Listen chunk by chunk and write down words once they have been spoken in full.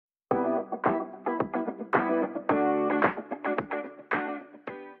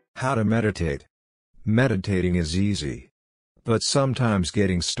How to meditate. Meditating is easy. But sometimes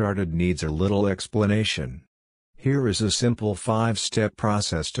getting started needs a little explanation. Here is a simple 5-step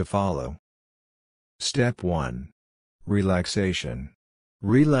process to follow. Step 1. Relaxation.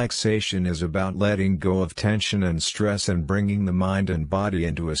 Relaxation is about letting go of tension and stress and bringing the mind and body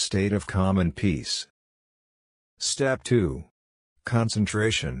into a state of calm and peace. Step 2.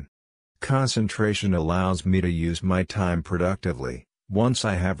 Concentration. Concentration allows me to use my time productively. Once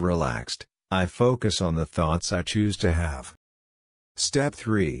I have relaxed, I focus on the thoughts I choose to have. Step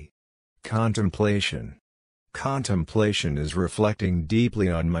 3. Contemplation. Contemplation is reflecting deeply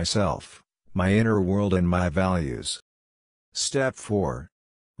on myself, my inner world and my values. Step 4.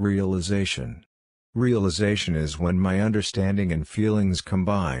 Realization. Realization is when my understanding and feelings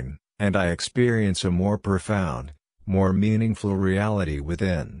combine, and I experience a more profound, more meaningful reality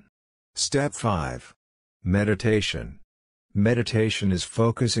within. Step 5. Meditation. Meditation is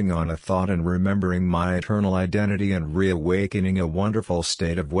focusing on a thought and remembering my eternal identity and reawakening a wonderful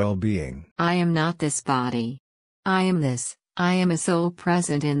state of well-being. I am not this body. I am this. I am a soul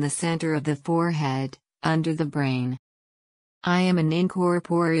present in the center of the forehead, under the brain. I am an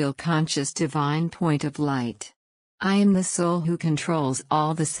incorporeal conscious divine point of light. I am the soul who controls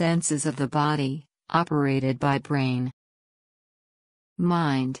all the senses of the body, operated by brain.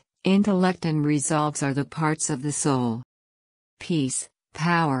 Mind, intellect and resolves are the parts of the soul. Peace,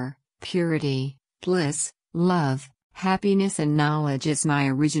 power, purity, bliss, love, happiness and knowledge is my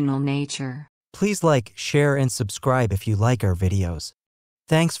original nature. Please like, share and subscribe if you like our videos.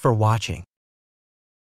 Thanks for watching.